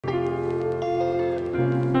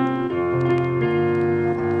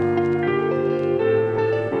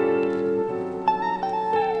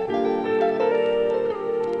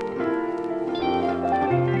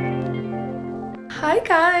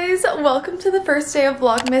guys, welcome to the first day of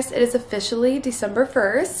Vlogmas. It is officially December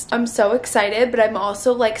 1st. I'm so excited, but I'm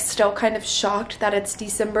also like still kind of shocked that it's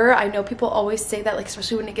December. I know people always say that, like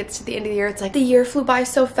especially when it gets to the end of the year, it's like the year flew by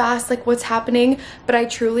so fast, like what's happening? But I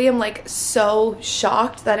truly am like so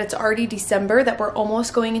shocked that it's already December, that we're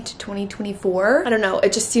almost going into 2024. I don't know,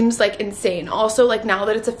 it just seems like insane. Also, like now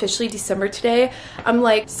that it's officially December today, I'm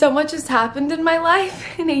like, so much has happened in my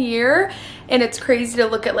life in a year, and it's crazy to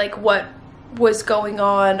look at like what was going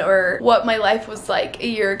on or what my life was like a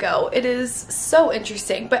year ago. It is so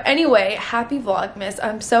interesting. But anyway, happy Vlogmas.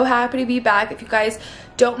 I'm so happy to be back. If you guys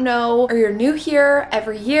don't know or you're new here,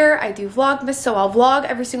 every year I do Vlogmas, so I'll vlog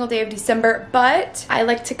every single day of December, but I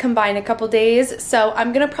like to combine a couple days. So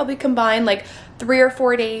I'm gonna probably combine like 3 or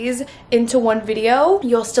 4 days into one video.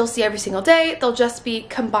 You'll still see every single day. They'll just be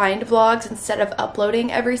combined vlogs instead of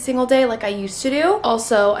uploading every single day like I used to do.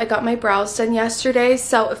 Also, I got my brows done yesterday,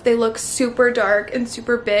 so if they look super dark and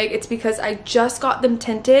super big, it's because I just got them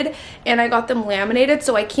tinted and I got them laminated,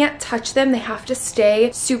 so I can't touch them. They have to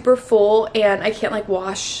stay super full and I can't like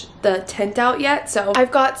wash the tint out yet. So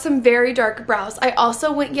I've got some very dark brows. I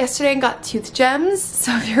also went yesterday and got tooth gems.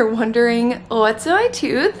 So if you're wondering what's in my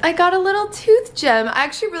tooth, I got a little tooth gem. I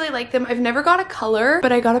actually really like them. I've never got a color,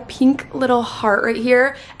 but I got a pink little heart right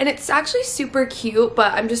here, and it's actually super cute,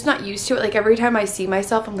 but I'm just not used to it. Like every time I see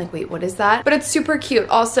myself, I'm like, wait, what is that? But it's super cute.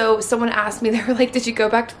 Also, someone asked me, they were like, did you go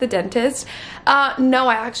back to the dentist? No,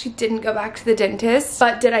 I actually didn't go back to the dentist,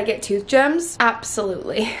 but did I get tooth gems?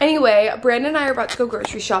 Absolutely. Anyway, Brandon and I are about to go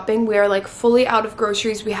grocery shopping. We are like fully out of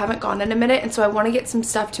groceries. We haven't gone in a minute, and so I want to get some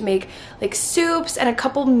stuff to make like soups and a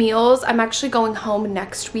couple meals. I'm actually going home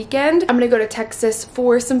next weekend. I'm gonna go to Texas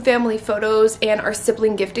for some family photos and our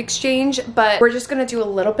sibling gift exchange, but we're just gonna do a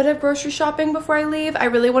little bit of grocery shopping before I leave. I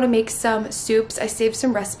really want to make some soups. I saved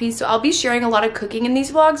some recipes, so I'll be sharing a lot of cooking in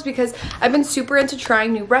these vlogs because I've been super into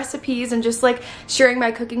trying new recipes and just like sharing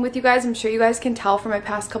my cooking with you guys. I'm sure you guys can tell from my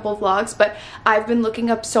past couple of vlogs, but I've been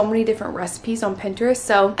looking up so many different recipes on Pinterest,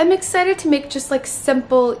 so I'm excited to make just like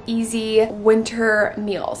simple, easy winter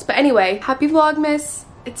meals. But anyway, happy Vlogmas.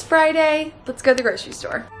 It's Friday. Let's go to the grocery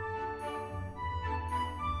store.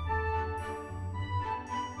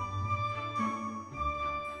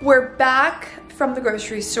 We're back from the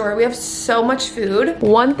grocery store. We have so much food.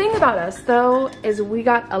 One thing about us though is we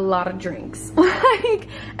got a lot of drinks. Like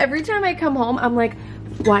every time I come home, I'm like,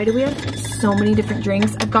 why do we have so many different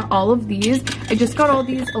drinks? I've got all of these. I just got all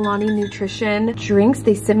these Alani Nutrition drinks.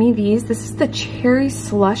 They sent me these. This is the cherry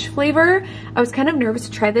slush flavor. I was kind of nervous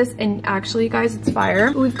to try this, and actually, guys, it's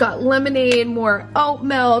fire. We've got lemonade, more oat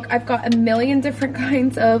milk. I've got a million different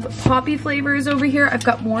kinds of poppy flavors over here. I've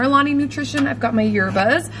got more Alani Nutrition. I've got my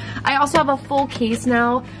yerbas. I also have a full case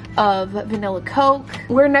now of vanilla Coke.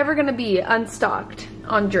 We're never gonna be unstocked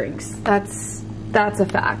on drinks. That's a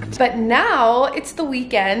fact. But now it's the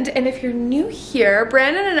weekend, and if you're new here,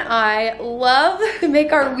 Brandon and I love to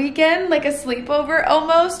make our weekend like a sleepover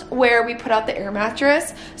almost, where we put out the air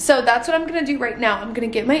mattress. So that's what I'm gonna do right now. I'm gonna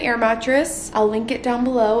get my air mattress. I'll link it down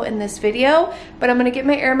below in this video, but I'm gonna get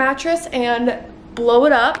my air mattress and blow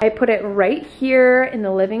it up. I put it right here in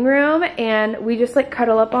the living room, and we just like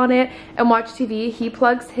cuddle up on it and watch TV. He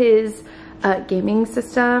plugs his gaming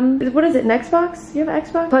system. What is it, an Xbox? You have an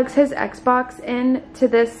Xbox? Plugs his Xbox into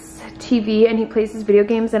this TV and he plays his video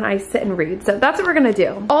games, and I sit and read. So that's what we're gonna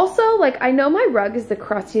do. Also, like, I know my rug is the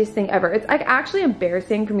crustiest thing ever. It's like actually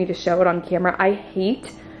embarrassing for me to show it on camera. I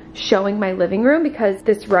hate showing my living room because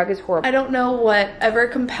this rug is horrible. I don't know what ever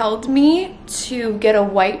compelled me to get a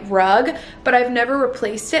white rug, but I've never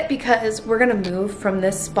replaced it because we're gonna move from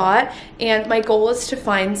this spot, and my goal is to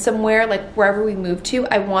find somewhere, like wherever we move to,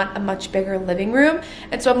 I want a much bigger living room.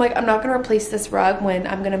 And so I'm like, I'm not gonna replace this rug when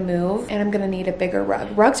I'm gonna move, and I'm gonna need a bigger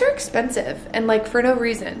rug. Rugs are expensive and like for no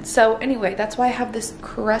reason. So anyway, that's why I have this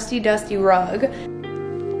crusty, dusty rug.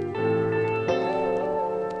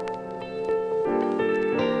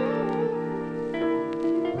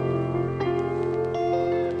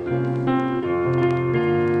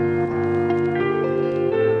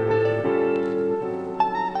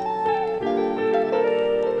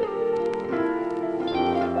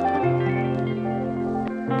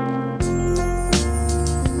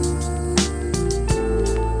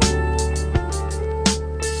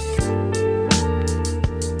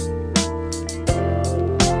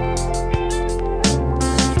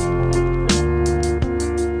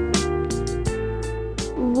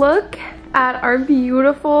 Look at our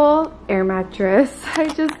beautiful air mattress. I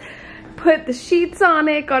just put the sheets on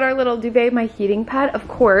it, got our little duvet, my heating pad. Of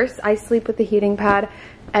course, I sleep with the heating pad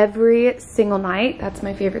every single night. That's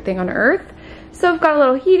my favorite thing on earth. So I've got a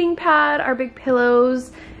little heating pad, our big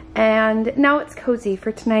pillows, And now it's cozy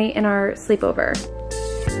for tonight and our sleepover.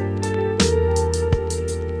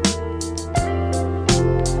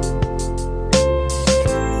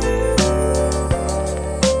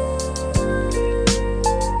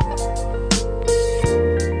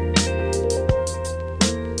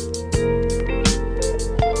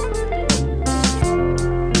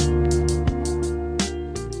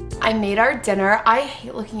 I made our dinner. I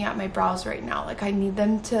hate looking at my brows right now. Like I need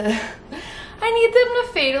them to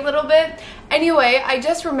fade a little bit. Anyway, I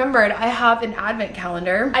just remembered I have an advent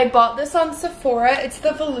calendar. I bought this on Sephora. It's the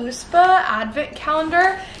Voluspa advent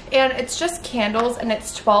calendar and it's just candles and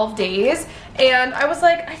it's 12 days. And I was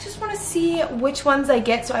like, I just want to see which ones I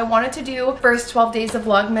get. So I wanted to do first 12 days of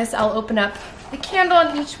Vlogmas. I'll open up the candle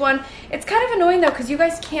on each one. It's kind of annoying though because you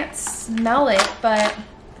guys can't smell it, but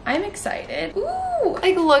I'm excited. Ooh,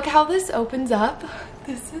 like look how this opens up.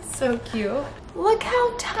 This is so cute. Look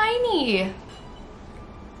how tiny.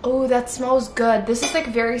 Oh, that smells good. This is like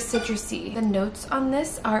very citrusy. The notes on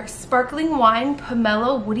this are sparkling wine,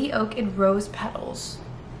 pomelo, woody oak, and rose petals.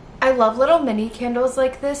 I love little mini candles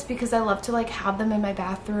like this because I love to like have them in my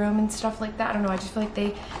bathroom and stuff like that. I don't know, I just feel like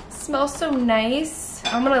they smell so nice.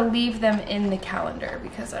 I'm gonna leave them in the calendar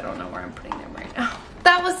because I don't know where I'm putting them right now.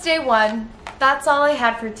 That was day one. That's all I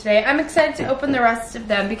had for today. I'm excited to open the rest of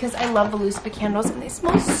them because I love Voluspa candles and they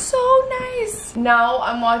smell so nice. Now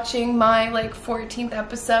I'm watching my like 14th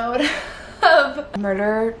episode of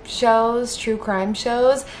murder shows, true crime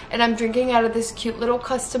shows, and I'm drinking out of this cute little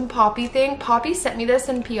custom Poppy thing. Poppy sent me this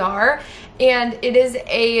in PR and it is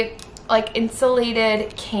a like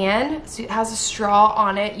insulated can, so it has a straw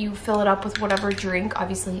on it. You fill it up with whatever drink,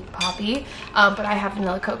 obviously Poppy, but I have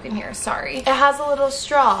vanilla Coke in here, sorry. It has a little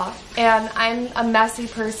straw and I'm a messy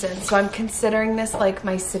person, so I'm considering this like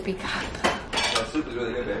my sippy cup. The soup is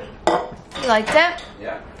really good, babe. You liked it?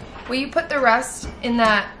 Yeah. Will you put the rest in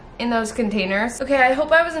those containers? Okay, I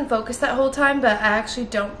hope I was in focus that whole time, but I actually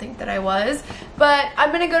don't think that I was. But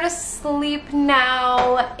I'm gonna go to sleep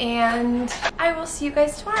now and I will see you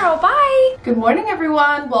guys tomorrow. Bye! Good morning,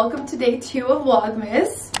 everyone. Welcome to day 2 of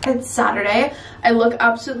Vlogmas. It's Saturday. I look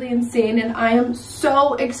absolutely insane and I am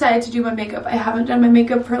so excited to do my makeup. I haven't done my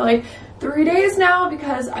makeup for like 3 days now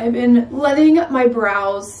because I've been letting my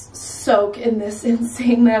brows soak in this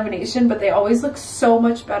insane lamination, but they always look so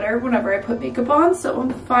much better whenever I put makeup on. So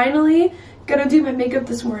I'm finally gonna do my makeup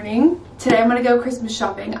this morning. Today I'm gonna go Christmas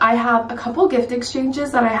shopping. I have a couple gift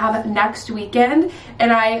exchanges that I have next weekend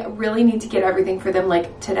and I really need to get everything for them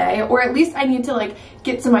like today, or at least I need to like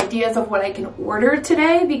get some ideas of what I can order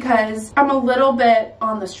today because I'm a little bit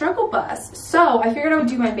on the struggle bus. So I figured I would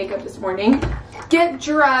do my makeup this morning, get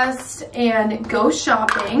dressed and go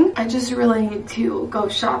shopping. I just really need to go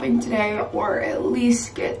shopping today or at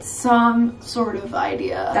least get some sort of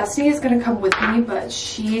idea. Destiny is gonna come with me, but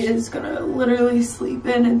she is gonna literally sleep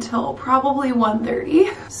in until probably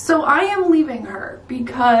 1:30. So I am leaving her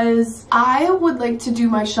because I would like to do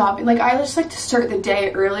my shopping. Like I just like to start the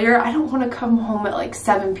day earlier. I don't want to come home at like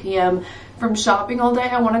 7 p.m. from shopping all day.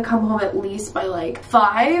 I want to come home at least by like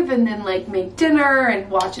 5 and then like make dinner and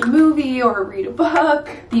watch a movie or read a book.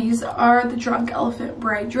 These are the Drunk Elephant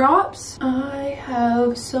Bright Drops. I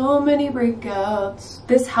have so many breakouts.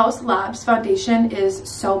 This House Labs foundation is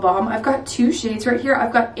so bomb. I've got 2 shades right here.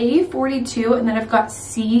 I've got A42 and then I've got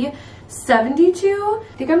C72.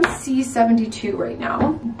 I think I'm C72 right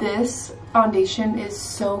now. This foundation is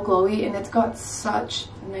so glowy and it's got such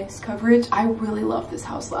nice coverage. I really love this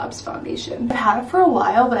House Labs foundation. I've had it for a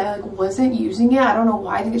while, but I like wasn't using it. I don't know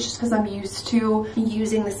why. I think it's just because I'm used to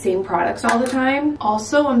using the same products all the time.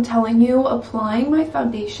 Also, I'm telling you, applying my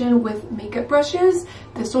foundation with makeup brushes,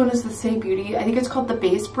 this one is the Say Beauty. I think it's called the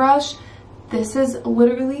Base Brush. This has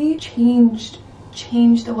literally changed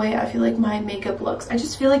the way I feel like my makeup looks. I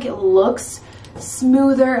just feel like it looks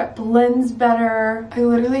smoother, it blends better. I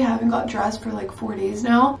literally haven't got dressed for like 4 days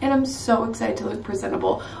now and I'm so excited to look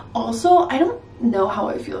presentable. Also, I don't know how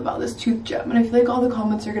I feel about this tooth gem and I feel like all the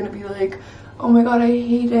comments are gonna be like, oh my god, I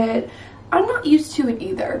hate it. I'm not used to it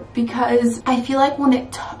either because I feel like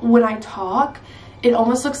when I talk, it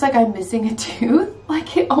almost looks like I'm missing a tooth.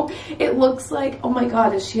 Like it looks like, oh my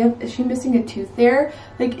god, is she missing a tooth there?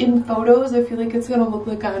 Like in photos, I feel like it's gonna look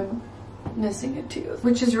like I'm missing a tooth,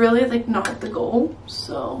 which is really like not the goal.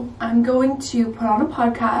 So I'm going to put on a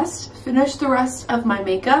podcast, finish the rest of my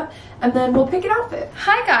makeup, and then we'll pick an outfit.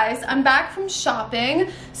 Hi guys, I'm back from shopping.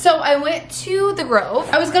 So I went to the Grove.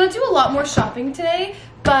 I was gonna do a lot more shopping today,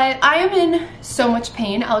 but I am in so much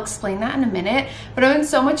pain. I'll explain that in a minute, but I'm in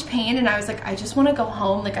so much pain and I was like, I just want to go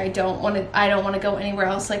home. Like I don't want to go anywhere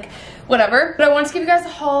else. Like whatever. But I want to give you guys a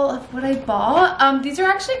haul of what I bought. These are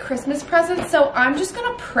actually Christmas presents, so I'm just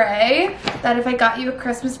gonna pray that if I got you a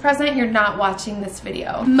Christmas present, you're not watching this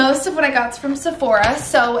video. Most of what I got's from Sephora.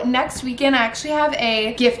 So next weekend I actually have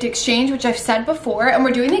a gift exchange, which I've said before, and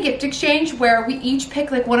we're doing a gift exchange where we each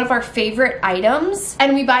pick like one of our favorite items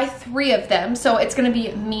and we buy 3 of them. So it's gonna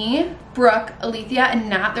be me, Brooke, Alethea, and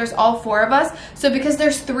Nat. There's all 4 of us. So because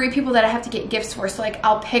there's 3 people that I have to get gifts for, so like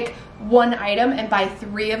I'll pick 1 item and buy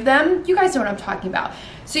 3 of them. You guys know what I'm talking about.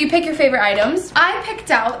 So you pick your favorite items. I picked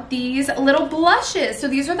out these little blushes. So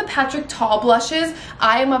these are the Patrick Tall blushes.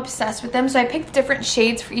 I am obsessed with them. So I picked different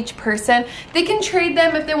shades for each person. They can trade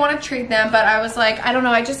them if they want to trade them, but I was like, I don't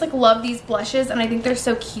know, I just like love these blushes and I think they're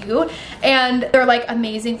so cute and they're like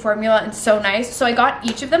amazing formula and so nice. So I got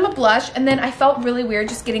each of them a blush, and then I felt really weird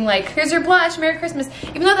just getting like, here's your blush, Merry Christmas,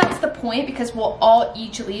 even though that's the point because we'll all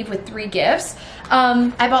each leave with 3 gifts.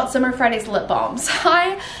 I bought Summer Fridays lip balms.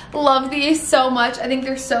 I love these so much. I think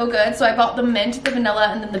they're so good. So I bought the mint, the vanilla,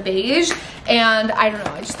 and then the beige. And I don't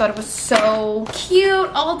know, I just thought it was so cute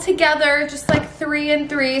all together, just like 3 and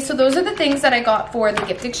 3. So those are the things that I got for the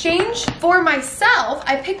gift exchange. For myself,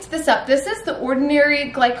 I picked this up. This is the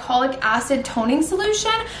Ordinary Glycolic Acid Toning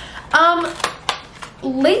Solution.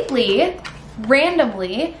 Lately,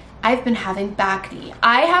 randomly, I've been having back knee.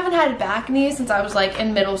 I haven't had back knee since I was like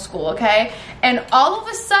in middle school, okay? And all of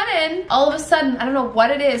a sudden, I don't know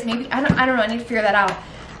what it is. Maybe, I don't know, I need to figure that out.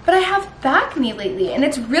 But I have back knee lately and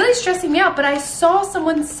it's really stressing me out. But I saw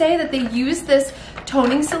someone say that they use this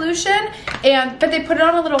toning solution but they put it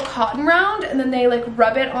on a little cotton round and then they like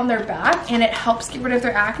rub it on their back and it helps get rid of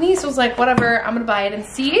their acne. So I was like, whatever, I'm gonna buy it and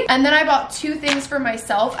see. And then I bought 2 things for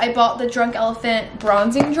myself. I bought the Drunk Elephant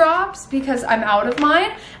bronzing drops because I'm out of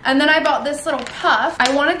mine. And then I bought this little puff.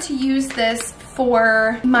 I wanted to use this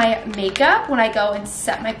for my makeup when I go and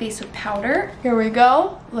set my face with powder. Here we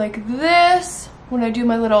go, like this. When I do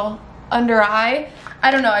my little under eye.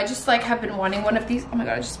 I don't know, I just like have been wanting one of these. Oh my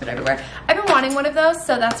god, I just spit everywhere. I've been wanting one of those,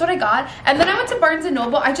 so that's what I got. And then I went to Barnes &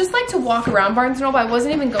 Noble. I just like to walk around Barnes & Noble. I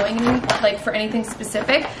wasn't even going like for anything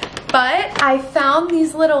specific. But I found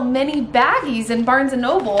these little mini baggies in Barnes &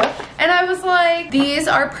 Noble and I was like, these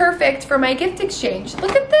are perfect for my gift exchange.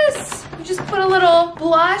 Look at this. You just put a little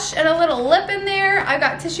blush and a little lip in there. I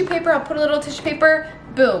got tissue paper. I'll put a little tissue paper.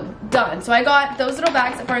 Boom, done. So I got those little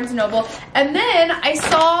bags at Barnes & Noble. And then I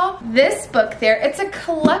saw this book there. It's a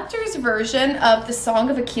collector's version of The Song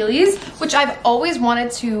of Achilles, which I've always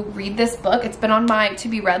wanted to read this book. It's been on my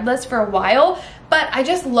to-be-read list for a while, but I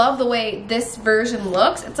just love the way this version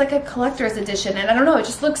looks. It's like a collector's edition, and I don't know, it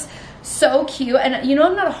just looks so cute. And you know,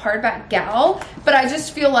 I'm not a hardback gal, but I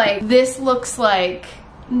just feel like this looks like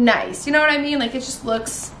nice. You know what I mean? Like it just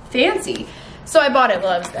looks fancy. So I bought it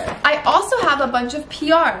while I was there. I also have a bunch of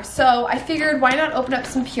PR, so I figured why not open up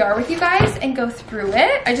some PR with you guys and go through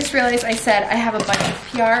it. I just realized I said I have a bunch of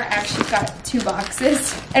PR. I actually got 2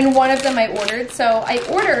 boxes, and one of them I ordered. So I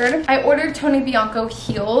ordered Tony Bianco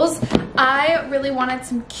heels. I really wanted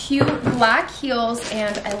some cute black heels,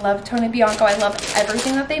 and I love Tony Bianco. I love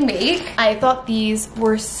everything that they make. I thought these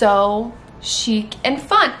were so chic and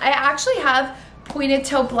fun. I actually have pointed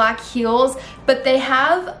toe black heels, but they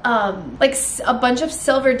have like a bunch of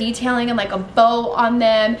silver detailing and like a bow on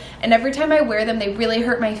them, and every time I wear them they really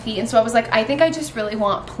hurt my feet, and so I was like, I think I just really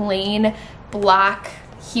want plain black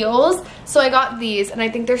heels. So I got these and I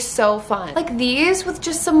think they're so fun. Like these with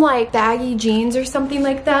just some like baggy jeans or something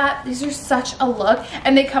like that. These are such a look,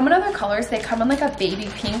 and they come in other colors. They come in like a baby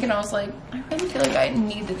pink, and I was like, I really feel like I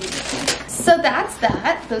need the baby pink. So that's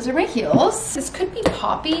that. Those are my heels. This could be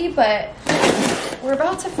Poppy, but we're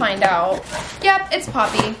about to find out. Yep, it's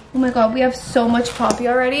Poppy. Oh my god, we have so much Poppy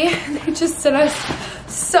already. They just sent us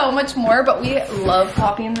so much more, but we love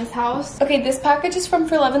Poppy in this house. Okay, this package is from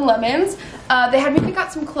For Love and Lemons. They had me pick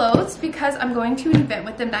out some clothes because I'm going to an event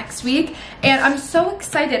with them next week, and I'm so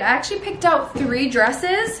excited. I actually picked out 3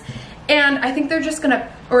 dresses, and I think they're just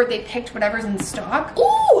gonna, or they picked whatever's in stock.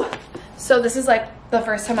 Ooh! So this is like the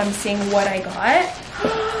first time I'm seeing what I got.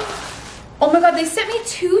 Oh my god, they sent me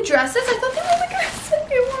 2 dresses. I thought they were only gonna send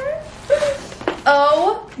me 1.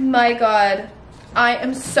 Oh my god. I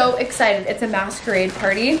am so excited. It's a masquerade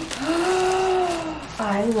party.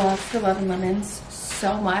 I love For Love and Lemons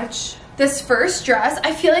so much. This first dress,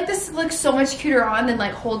 I feel like this looks so much cuter on than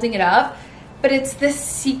like holding it up, but it's this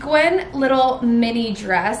sequin little mini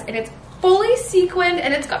dress, and it's fully sequined,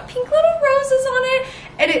 and it's got pink little roses on it,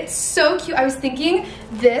 and it's so cute. I was thinking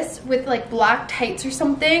this with like black tights or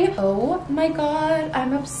something. Oh my god,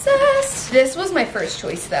 I'm obsessed. This was my first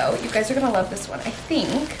choice though. You guys are gonna love this one, I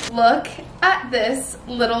think. Look at this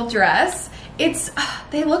little dress.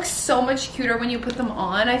 they look so much cuter when you put them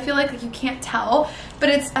on. I feel like you can't tell, but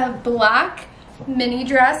it's a black mini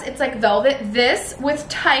dress. It's like velvet, this with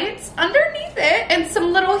tights underneath it and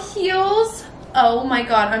some little heels. Oh my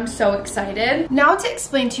god, I'm so excited. Now to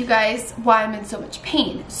explain to you guys why I'm in so much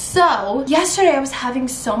pain. So yesterday I was having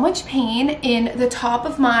so much pain in the top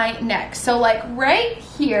of my neck. So like right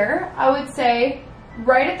here, I would say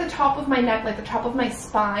right at the top of my neck, like the top of my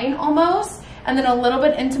spine almost, and then a little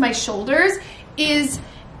bit into my shoulders is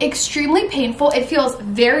extremely painful. It feels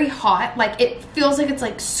very hot, like it feels like it's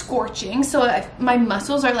like scorching. So my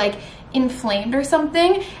muscles are like inflamed or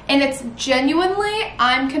something, and it's genuinely,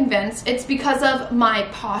 I'm convinced it's because of my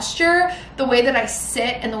posture, the way that I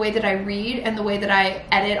sit and the way that I read and the way that I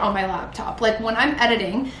edit on my laptop. Like when I'm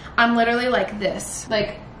editing, I'm literally like this,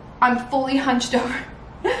 like I'm fully hunched over.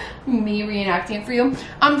 Me reenacting it for you.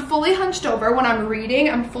 I'm fully hunched over. When I'm reading,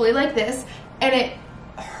 I'm fully like this, and it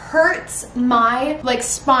hurts my like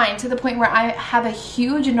spine to the point where I have a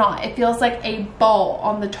huge knot. It feels like a ball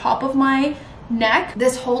on the top of my neck.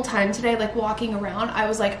 This whole time today, like walking around, I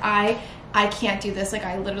was like, I can't do this. Like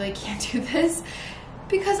I literally can't do this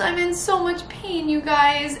because I'm in so much pain, you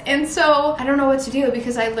guys. And so I don't know what to do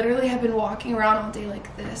because I literally have been walking around all day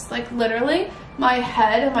like this, like literally my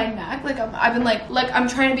head and my neck, like I've been like I'm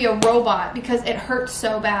trying to be a robot because it hurts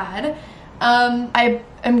so bad. I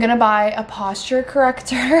am gonna buy a posture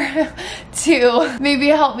corrector to maybe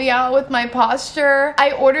help me out with my posture.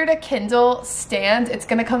 I ordered a Kindle stand. It's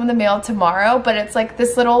gonna come in the mail tomorrow, but it's like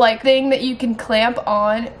this little like thing that you can clamp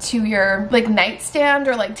on to your like nightstand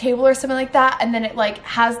or like table or something like that, and then it like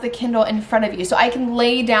has the Kindle in front of you so I can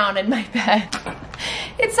lay down in my bed.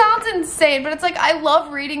 It sounds insane, but it's like I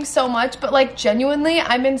love reading so much, but like genuinely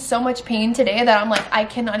I'm in so much pain today that I'm like I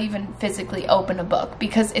cannot even physically open a book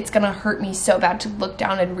because it's gonna hurt me so bad to look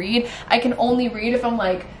down and read. I can only read if I'm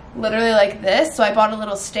like literally like this. So I bought a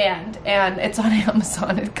little stand and it's on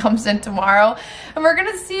Amazon. It comes in tomorrow and we're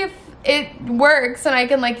gonna see if it works and I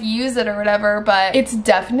can like use it or whatever, but it's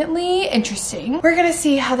definitely interesting. We're gonna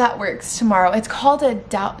see how that works tomorrow. It's called a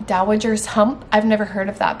dowager's hump. I've never heard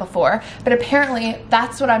of that before, but apparently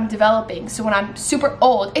that's what I'm developing. So when I'm super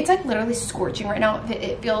old, it's like literally scorching right now.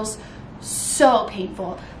 It feels so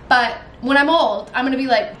painful, but when I'm old, I'm gonna be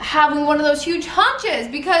like having one of those huge hunches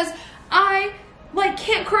because I like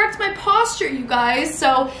can't correct my posture, you guys.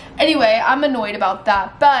 So anyway, I'm annoyed about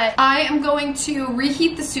that, but I am going to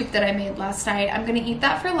reheat the soup that I made last night. I'm gonna eat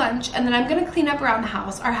that for lunch, and then I'm gonna clean up around the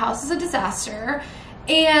house. Our house is a disaster,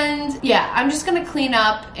 and yeah, I'm just gonna clean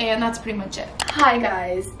up, and that's pretty much it. Hi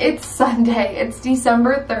guys, it's Sunday, it's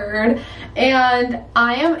December 3rd, and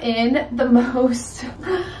I am in the most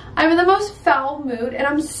foul mood, and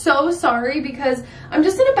I'm so sorry because I'm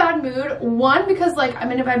just in a bad mood. One, because like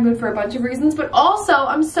I'm in a bad mood for a bunch of reasons, but also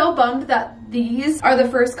I'm so bummed that these are the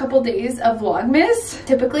first couple days of Vlogmas.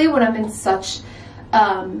 Typically when I'm in such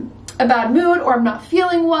a bad mood or I'm not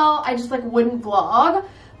feeling well, I just like wouldn't vlog.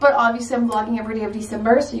 But obviously I'm vlogging every day of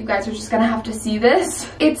December, so you guys are just gonna have to see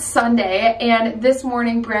this. It's Sunday, and this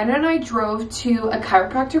morning Brandon and I drove to a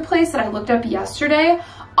chiropractor place that I looked up yesterday.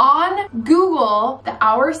 On Google, the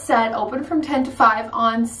hour said open from 10 to 5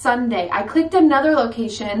 on Sunday. I clicked another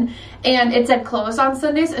location and it said closed on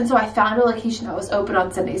Sundays, and so I found a location that was open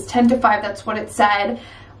on Sundays. 10 to 5, that's what it said.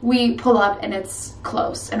 We pull up and it's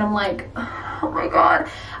closed, and I'm like, oh my god.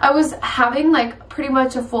 I was having like pretty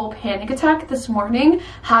much a full panic attack this morning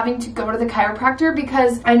having to go to the chiropractor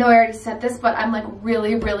because I know I already said this, but I'm like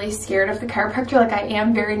really scared of the chiropractor. Like I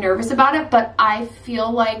am very nervous about it, but I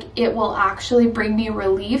feel like it will actually bring me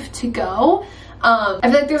relief to go. I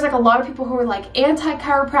feel like there's like a lot of people who are like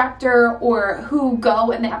anti-chiropractor or who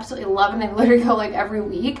go and they absolutely love it and they literally go like every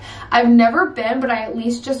week. I've never been, but I at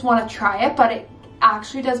least just want to try it, but it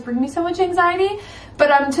actually does bring me so much anxiety.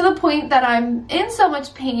 But I'm to the point that I'm in so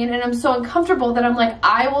much pain and I'm so uncomfortable that I'm like,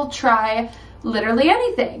 I will try literally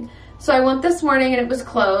anything. So I went this morning and it was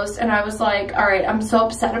closed, and I was like, all right, I'm so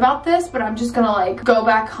upset about this, but I'm just gonna like go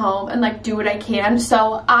back home and like do what I can.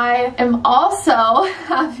 So I am also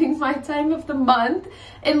having my time of the month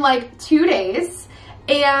in like 2 days.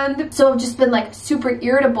 And so I've just been like super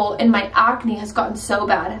irritable, and my acne has gotten so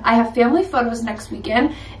bad. I have family photos next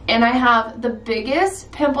weekend, and I have the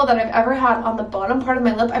biggest pimple that I've ever had on the bottom part of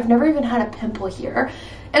my lip. I've never even had a pimple here.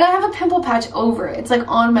 And I have a pimple patch over it. It's like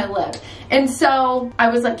on my lip. And so I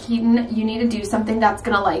was like, Keaton, you need to do something that's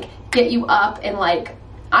gonna like get you up and like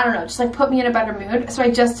I don't know, just like put me in a better mood. So I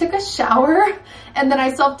just took a shower and then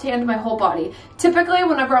I self-tanned my whole body. Typically,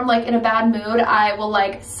 whenever I'm like in a bad mood, I will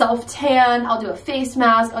like self-tan, I'll do a face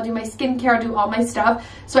mask, I'll do my skincare, I'll do all my stuff.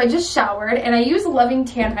 So I just showered and I use Loving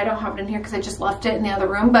Tan. I don't have it in here because I just left it in the other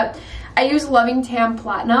room, but I use Loving Tan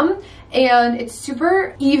Platinum and it's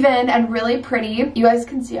super even and really pretty. You guys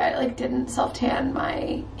can see I like didn't self-tan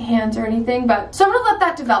my hands or anything, but so I'm gonna let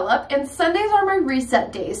that develop. And Sundays are my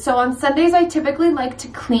reset days. So on Sundays, I typically like to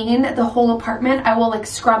clean the whole apartment. I will like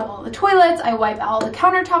scrub all the toilets, I wipe all the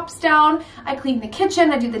countertops down, I clean the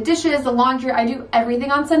kitchen, I do the dishes, the laundry, I do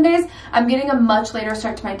everything on Sundays. I'm getting a much later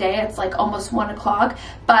start to my day. It's like almost 1 o'clock,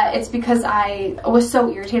 but it's because I was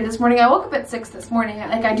so irritated this morning. I woke up at 6 this morning,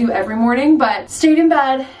 like I do every morning, but stayed in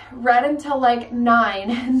bed, read until like 9,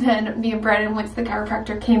 and then me and Brandon went to the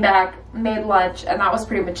chiropractor, came back, made lunch, and that was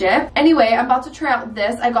pretty much it. Anyway, I'm about to try out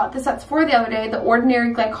this. I got this at Sephora the other day, the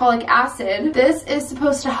Ordinary Glycolic Acid. This is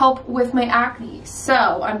supposed to help with my acne. So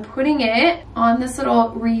I'm putting it on this little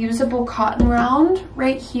reusable cotton round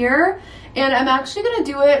right here. And I'm actually gonna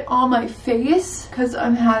do it on my face because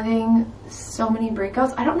I'm having so many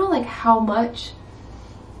breakouts. I don't know like how much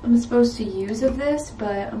I'm supposed to use of this,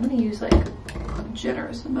 but I'm gonna use like a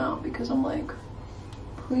generous amount because I'm like,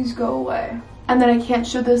 please go away. And then I can't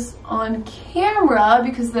show this on camera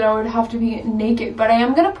because then I would have to be naked, but I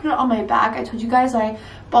am gonna put it on my back. I told you guys I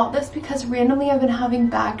bought this because randomly I've been having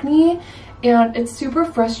back knee and it's super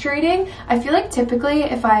frustrating. I feel like typically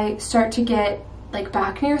if I start to get like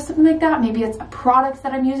back knee or something like that, maybe it's a product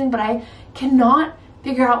that I'm using, but I cannot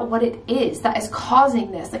figure out what it is that is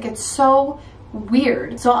causing this. Like it's so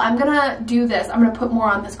weird. So I'm gonna do this. I'm gonna put more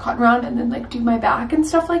on this cotton round and then like do my back and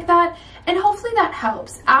stuff like that, and hopefully that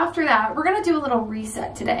helps. After that, we're gonna do a little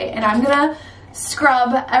reset today and I'm gonna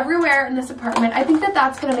scrub everywhere in this apartment. I think that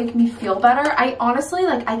that's gonna make me feel better. I honestly,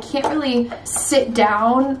 like, I can't really sit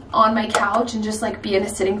down on my couch and just like be in a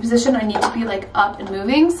sitting position. I need to be like up and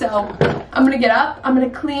moving. So I'm gonna get up, I'm gonna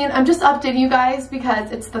clean. I'm just updating you guys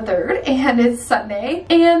because it's the 3rd and it's Sunday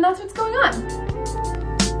and that's what's going on.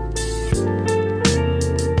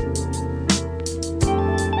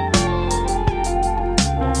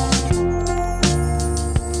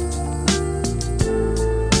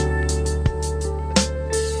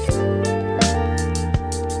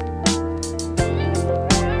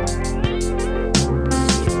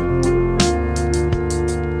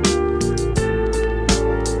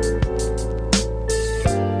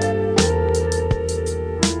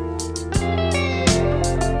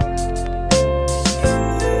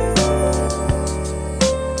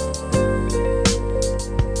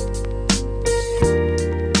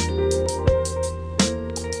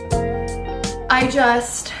 I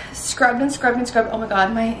just scrubbed and scrubbed and scrubbed. Oh my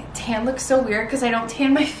god, my tan looks so weird because I don't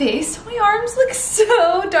tan my face. My arms look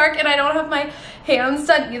so dark and I don't have my hands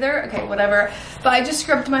done either. Okay, whatever. But I just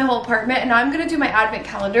scrubbed my whole apartment and now I'm gonna do my advent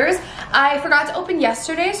calendars. I forgot to open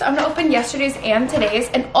yesterday, so I'm gonna open yesterday's and today's.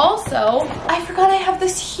 And also, I forgot I have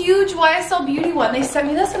this huge YSL Beauty one. They sent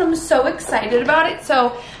me this and I'm so excited about it.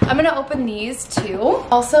 So I'm gonna open these too.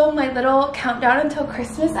 Also, my little countdown until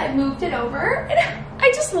Christmas, I moved it over. And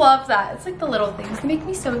I just love that. It's like the little things that make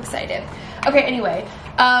me so excited. Okay, anyway,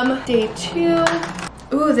 day 2.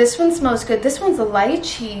 Ooh, this one smells good. This one's a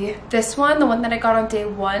lychee. This one, the one that I got on day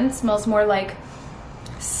 1, smells more like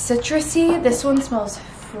citrusy. This one smells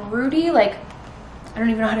fruity, like, I don't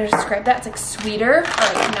even know how to describe that. It's like sweeter.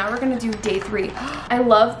 All right, now we're gonna do day 3. I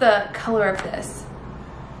love the color of this.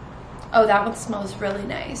 Oh, that one smells really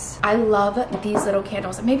nice. I love these little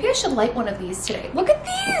candles. Maybe I should light one of these today. Look at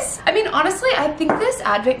these. I mean, honestly, I think this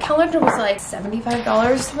advent calendar was like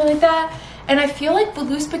 $75 or something like that. And I feel like the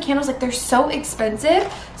loose bud candles, like, they're so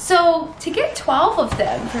expensive. So to get 12 of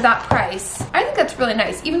them for that price, I think that's really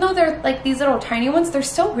nice. Even though they're like these little tiny ones, they're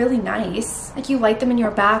still really nice. Like, you light them in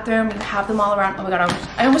your bathroom, you have them all around. Oh my god,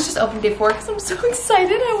 I almost just opened day 4 because I'm so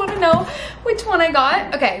excited. I want to know which one I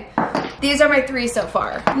got. Okay, these are my 3 so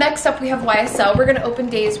far. Next up, we have YSL. We're gonna open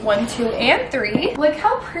days 1, 2, and 3. Look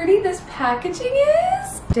how pretty this packaging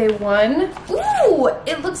is. Day 1. Ooh,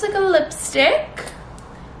 it looks like a lipstick.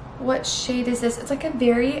 What shade is this? It's like a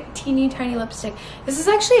very teeny tiny lipstick. This is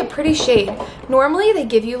actually a pretty shade. Normally they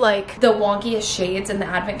give you like the wonkiest shades in the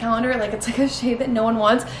advent calendar. Like, it's like a shade that no one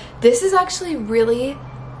wants. This is actually really,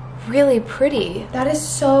 really pretty. That is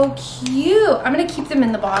so cute. I'm gonna keep them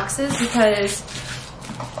in the boxes because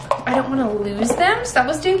I don't want to lose them. So that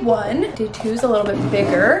was day 1. Day 2 is a little bit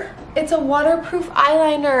bigger. It's a waterproof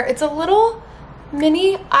eyeliner. It's a little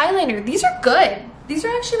mini eyeliner. These are good. These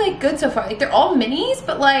are actually like good so far. Like they're all minis,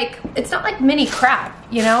 but like it's not like mini crap,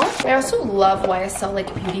 you know? I also love YSL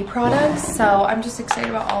like beauty products, so I'm just excited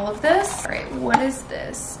about all of this. All right, what is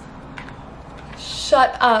this?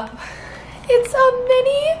 Shut up. It's a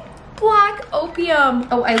mini black opium.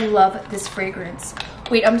 Oh, I love this fragrance.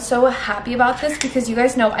 Wait, I'm so happy about this because you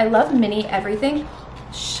guys know I love mini everything.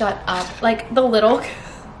 Shut up. Like the little,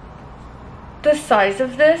 the size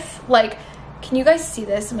of this, like, can you guys see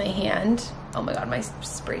this in my hand? Oh my God, my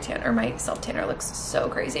spray tan or my self tanner looks so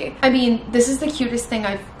crazy. I mean, this is the cutest thing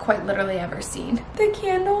I've quite literally ever seen. The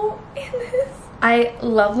candle in this. I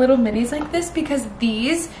love little minis like this because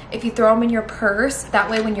these, if you throw them in your purse, that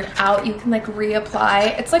way when you're out, you can like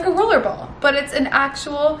reapply. It's like a roller ball, but it's an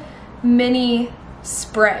actual mini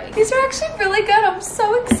spray. These are actually really good. I'm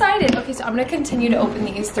so excited. Okay, so I'm gonna continue to open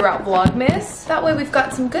these throughout Vlogmas. That way we've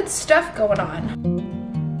got some good stuff going on.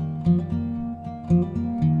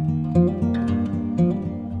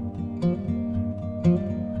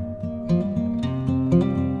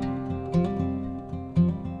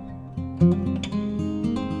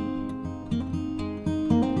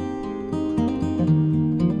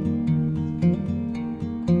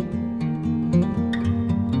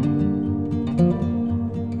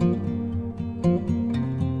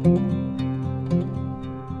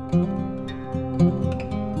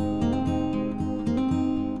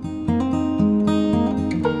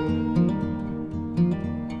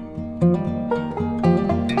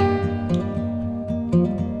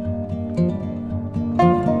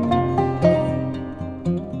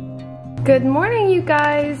 Good morning, you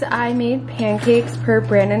guys. I made pancakes per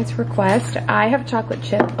Brandon's request. I have chocolate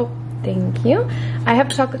chip. Oh, thank you. I have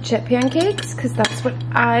chocolate chip pancakes because that's what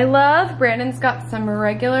I love. Brandon's got some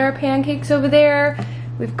regular pancakes over there.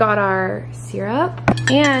 We've got our syrup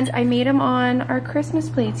and I made them on our Christmas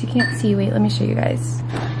plates. You can't see. Wait, let me show you guys.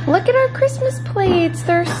 Look at our Christmas plates.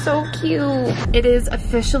 They're so cute. It is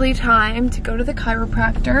officially time to go to the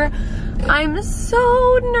chiropractor. I'm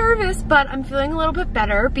so nervous, but I'm feeling a little bit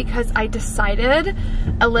better because I decided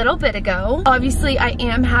a little bit ago. Obviously, I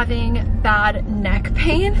am having bad neck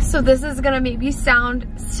pain, so this is gonna maybe sound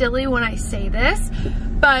silly when I say this,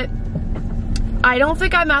 but I don't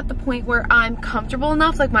think I'm at the point where I'm comfortable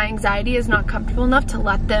enough, like my anxiety is not comfortable enough to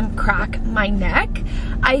let them crack my neck.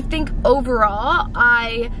 I think overall,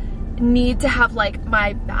 I need to have like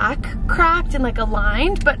my back cracked and like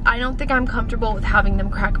aligned, but I don't think I'm comfortable with having them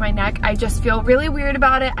crack my neck. I just feel really weird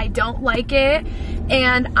about it. I don't like it,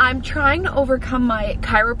 and I'm trying to overcome my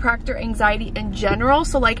chiropractor anxiety in general.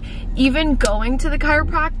 So like even going to the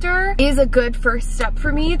chiropractor is a good first step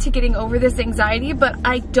for me to getting over this anxiety, but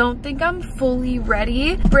I don't think I'm fully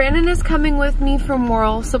ready. Brandon is coming with me for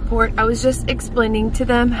moral support. I was just explaining to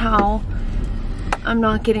them how I'm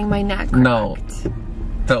not getting my neck cracked. No.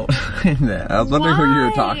 Don't say that. I was wondering who you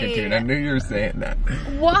were talking to, and I knew you were saying that.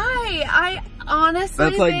 Why? I honestly,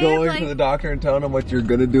 that's like going to the doctor and telling them what you're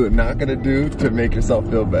gonna do and not gonna do to make yourself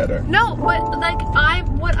feel better. No, but like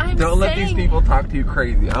what I'm don't saying, let these people talk to you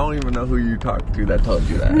crazy. I don't even know who you talked to that told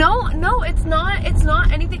you that. No, it's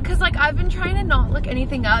not anything, because like I've been trying to not look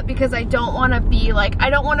anything up because I don't want to be like,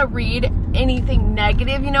 I don't want to read anything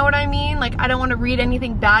negative, you know what I mean? Like I don't want to read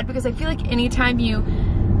anything bad, because I feel like anytime you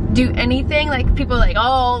do anything, like people are like,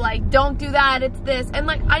 oh, like don't do that, it's this. And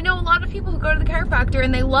like I know a lot of people who go to the chiropractor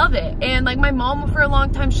and they love it, and like my mom for a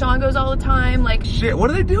long time, Sean goes all the time. Like, shit, what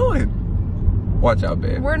are they doing? Watch out,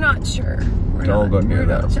 babe. We're not sure. Don't go near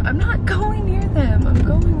them. I'm not going near them. I'm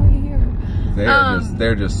going right here.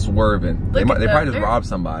 They're just swerving. They probably just robbed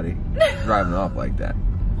somebody driving off like that.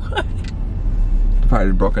 What? They probably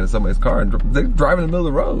just broke into somebody's car and they're driving in the middle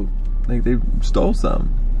of the road. Like they stole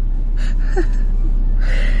something.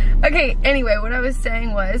 Okay, anyway, what I was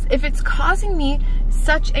saying was, if it's causing me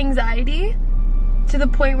such anxiety to the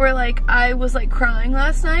point where like I was like crying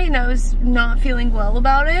last night and I was not feeling well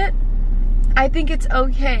about it, I think it's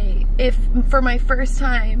okay if for my first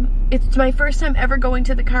time, it's my first time ever going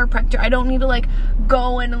to the chiropractor, I don't need to like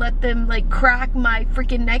go in and let them like crack my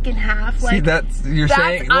freaking neck in half. Like, see,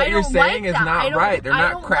 what you're saying is not right. They're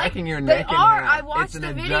not cracking your neck in half. I watched the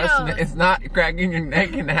videos. It's not cracking your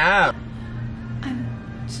neck in half.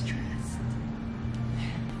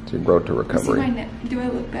 It's your road to recovery. See my neck. Do I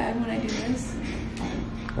look bad when I do this?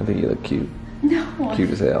 I think you look cute. No. Cute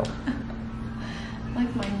as hell.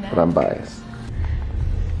 Like my neck. But I'm biased.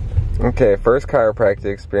 Okay, first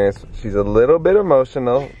chiropractic experience. She's a little bit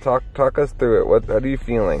emotional. Talk us through it. What are you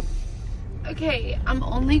feeling? Okay, I'm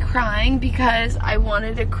only crying because I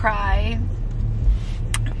wanted to cry.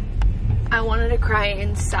 I wanted to cry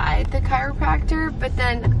inside the chiropractor, but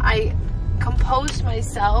then I composed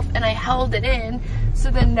myself and I held it in, so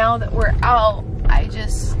then now that we're out,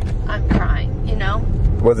 I'm crying, you know?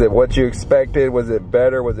 Was it what you expected? Was it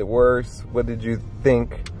better? Was it worse? What did you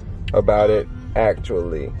think about it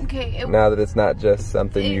actually? Okay. Now that it's not just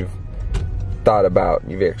something you've thought about,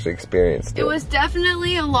 you've actually experienced it. It was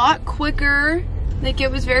definitely a lot quicker. Like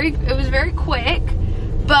it was very quick,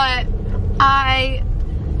 but I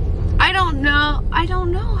don't know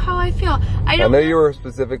how I feel. I know you were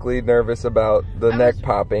specifically nervous about the neck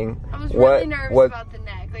popping. I was really nervous about the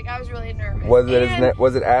neck. Like I was really nervous.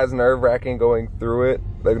 Was it as nerve-wracking going through it?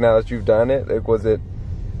 Like now that you've done it, like was it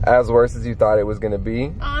as worse as you thought it was gonna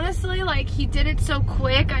be? Honestly, like he did it so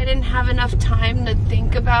quick, I didn't have enough time to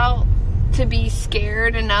think about, to be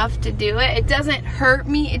scared enough to do it. It doesn't hurt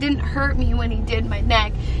me. It didn't hurt me when he did my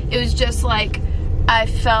neck. It was just like I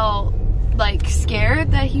felt like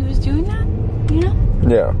scared that he was doing that, you know?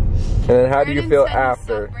 Yeah. And then how do you feel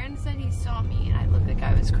after? Brandon said he saw me and I looked like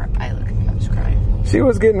I was crying. She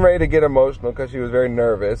was getting ready to get emotional because she was very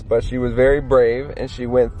nervous, but she was very brave and she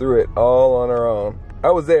went through it all on her own.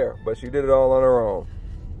 I was there, but she did it all on her own.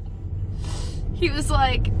 He was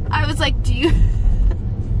like, I was like, do you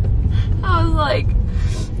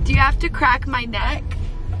have to crack my neck?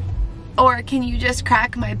 Or can you just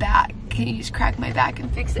crack my back? Can you just crack my back and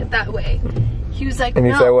fix it that way? He was like, and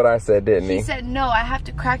no. he said what I said, didn't he? He said, no, I have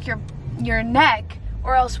to crack your neck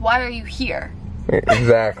or else why are you here?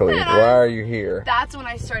 Exactly. Why are you here? That's when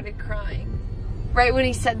I started crying. Right when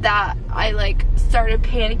he said that, I like started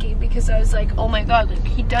panicking because I was like, oh my god, like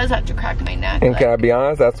he does have to crack my neck. And like, can I be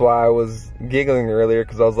honest? That's why I was giggling earlier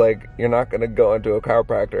because I was like, you're not gonna go into a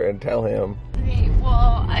chiropractor and tell him. Okay,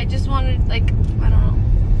 well, I just wanted, like, I don't know.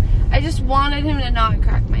 I just wanted him to not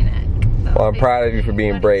crack my neck. Well, I'm proud of you for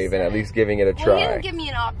being brave and at least giving it a try. Well, he didn't give me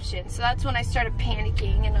an option, so that's when I started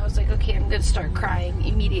panicking and I was like, okay, I'm gonna start crying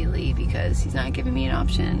immediately because he's not giving me an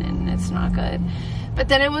option and it's not good. But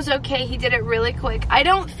then it was okay, he did it really quick. I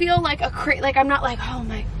don't feel like I'm not like, oh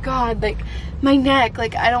my god, like my neck,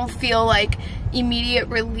 like I don't feel like immediate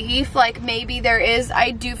relief. Like maybe there is,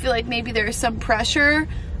 I do feel like maybe there is some pressure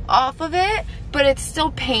off of it, but it's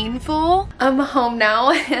still painful. I'm home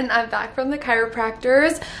now and I'm back from the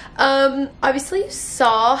chiropractors. Obviously you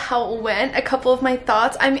saw how it went, a couple of my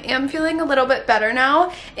thoughts. I am feeling a little bit better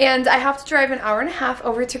now and I have to drive an hour and a half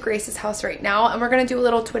over to Grace's house right now and we're gonna do a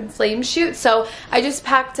little twin flame shoot. So I just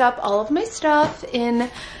packed up all of my stuff in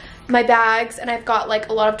my bags and I've got like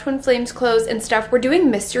a lot of Twin Flames clothes and stuff. We're doing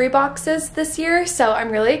mystery boxes this year, so I'm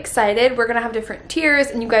really excited. We're gonna have different tiers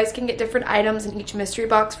and you guys can get different items in each mystery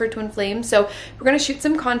box for Twin Flames, so we're gonna shoot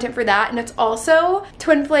some content for that. And it's also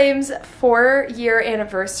Twin Flames 4-year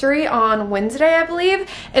anniversary on Wednesday, I believe,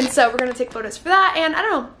 and so we're gonna take photos for that. And I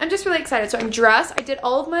don't know, I'm just really excited. So I'm dressed, I did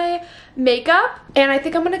all of my makeup, and I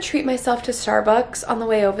think I'm gonna treat myself to Starbucks on the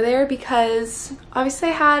way over there because obviously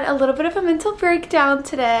I had a little bit of a mental breakdown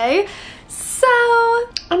today, so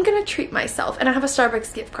I'm gonna treat myself. And I have a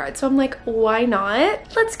Starbucks gift card, so I'm like, why not?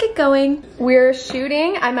 Let's get going. We're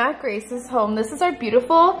shooting, I'm at Grace's home. This is our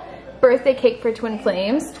beautiful birthday cake for Twin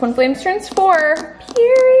Flames. Twin Flames turns 4,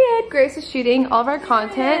 period. Grace is shooting all of our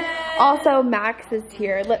content. Also, Max is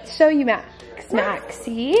here. Let's show you Max.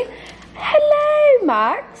 Maxie. Hello,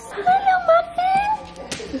 Max. Hello,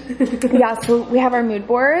 Muffin. Yeah, so we have our mood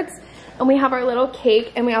boards and we have our little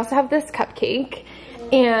cake and we also have this cupcake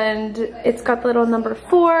and it's got the little number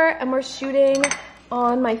 4 and we're shooting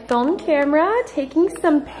on my film camera, taking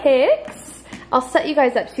some pics. I'll set you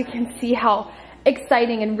guys up so you can see how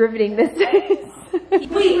exciting and riveting this is. Wait,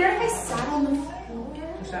 where if I sat on the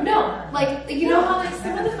floor? No, like, you know how like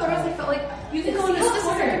some of the photos I felt like you could go in a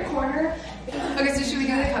specific corner. Okay, so should we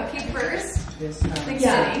do the cupcake first? Like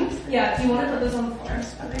sitting? Yeah, do you want to put those on the floor?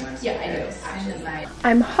 Yeah, I do, actually.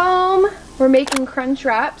 I'm home. We're making crunch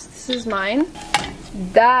wraps. This is mine.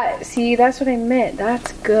 See, that's what I meant.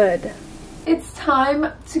 That's good. It's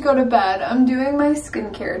time to go to bed. I'm doing my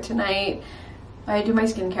skincare tonight. I do my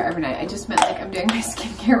skincare every night. I just meant like I'm doing my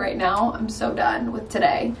skincare right now. I'm so done with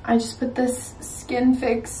today. I just put this Skin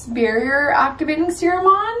Fix Barrier Activating Serum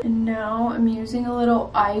on. And now I'm using a little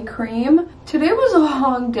eye cream. Today was a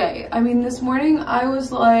long day. I mean, this morning I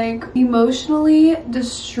was like emotionally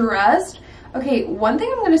distressed. Okay, one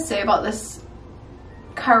thing I'm gonna say about this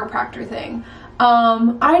chiropractor thing.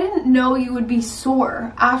 I didn't know you would be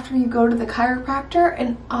sore after you go to the chiropractor,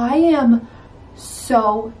 and I am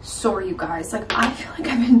so sore, you guys. Like, I feel like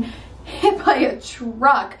I've been hit by a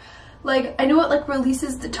truck. Like, I know it like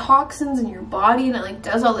releases the toxins in your body and it like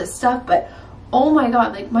does all this stuff, but oh my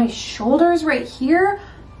god, like my shoulders right here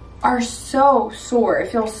are so sore.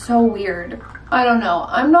 It feels so weird. I don't know,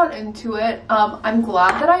 I'm not into it. I'm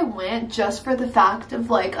glad that I went just for the fact of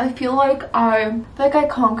like, I feel like I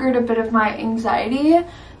conquered a bit of my anxiety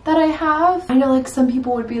that I have. I know like some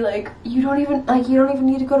people would be like, you don't even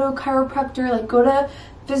need to go to a chiropractor, like go to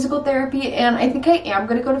physical therapy. And I think I am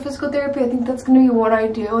gonna go to physical therapy. I think that's gonna be what I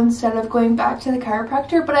do instead of going back to the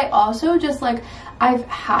chiropractor. But I also just like, I've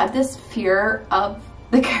had this fear of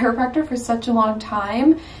the chiropractor for such a long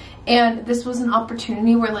time, and this was an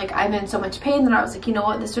opportunity where like I'm in so much pain that I was like, you know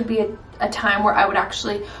what, this would be a time where I would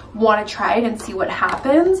actually want to try it and see what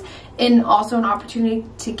happens, and also an opportunity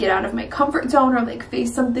to get out of my comfort zone or like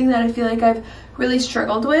face something that I feel like I've really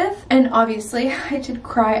struggled with. And obviously I did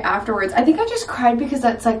cry afterwards. I think I just cried because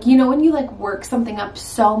that's like, you know, when you like work something up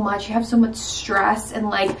so much, you have so much stress, and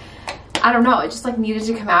like, I don't know, it just like needed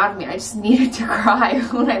to come out of me. I just needed to cry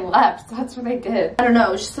when I left. That's what I did. I don't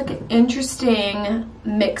know, it's just like an interesting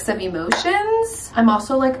mix of emotions. I'm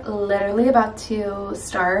also like literally about to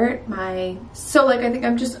start my, so like I think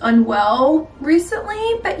I'm just unwell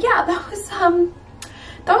recently, but yeah, that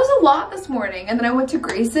was a lot this morning. And then I went to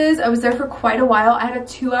Grace's. I was there for quite a while. I had a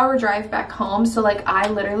 2-hour drive back home. So like I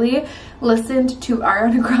literally listened to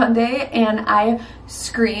Ariana Grande and I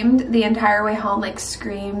screamed the entire way home, like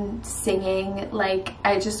screamed, singing. Like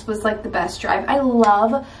I just was like the best drive. I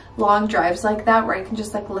love long drives like that where I can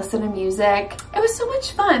just like listen to music. It was so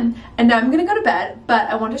much fun. And now I'm gonna go to bed, but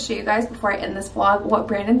I want to show you guys before I end this vlog what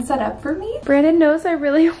Brandon set up for me. Brandon knows I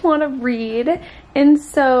really want to read, and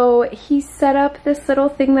so he set up this little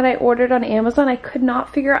thing that I ordered on Amazon. I could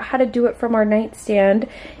not figure out how to do it from our nightstand.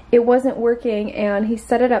 It wasn't working, and he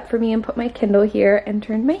set it up for me and put my Kindle here and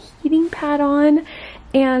turned my heating pad on.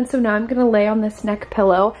 And so now I'm gonna lay on this neck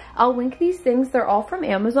pillow. I'll link these things. They're all from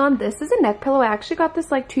Amazon. This is a neck pillow. I actually got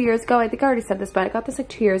this like 2 years ago. I think I already said this, but I got this like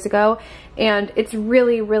 2 years ago, and it's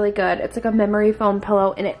really, really good. It's like a memory foam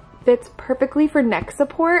pillow, and it fits perfectly for neck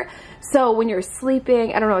support. So when you're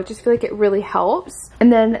sleeping, I don't know, I just feel like it really helps.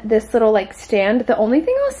 And then this little like stand. The only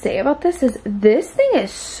thing I'll say about this is this thing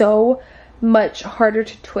is so much harder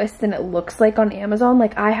to twist than it looks like on Amazon.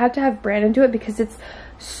 Like I had to have Brandon do it because it's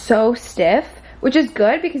so stiff, which is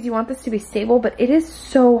good because you want this to be stable, but it is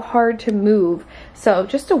so hard to move. So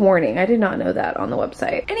just a warning, I did not know that on the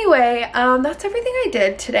website. Anyway, that's everything I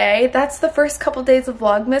did today. That's the first couple days of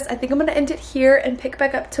Vlogmas. I think I'm gonna end it here and pick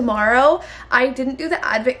back up tomorrow. I didn't do the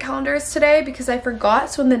advent calendars today because I forgot.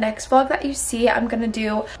 So in the next vlog that you see, I'm gonna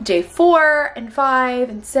do day 4 and 5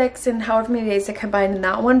 and 6 and however many days I combine in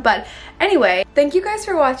that one. But anyway, thank you guys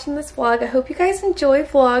for watching this vlog. I hope you guys enjoy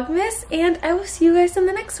Vlogmas, and I will see you guys in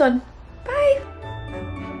the next one. Bye!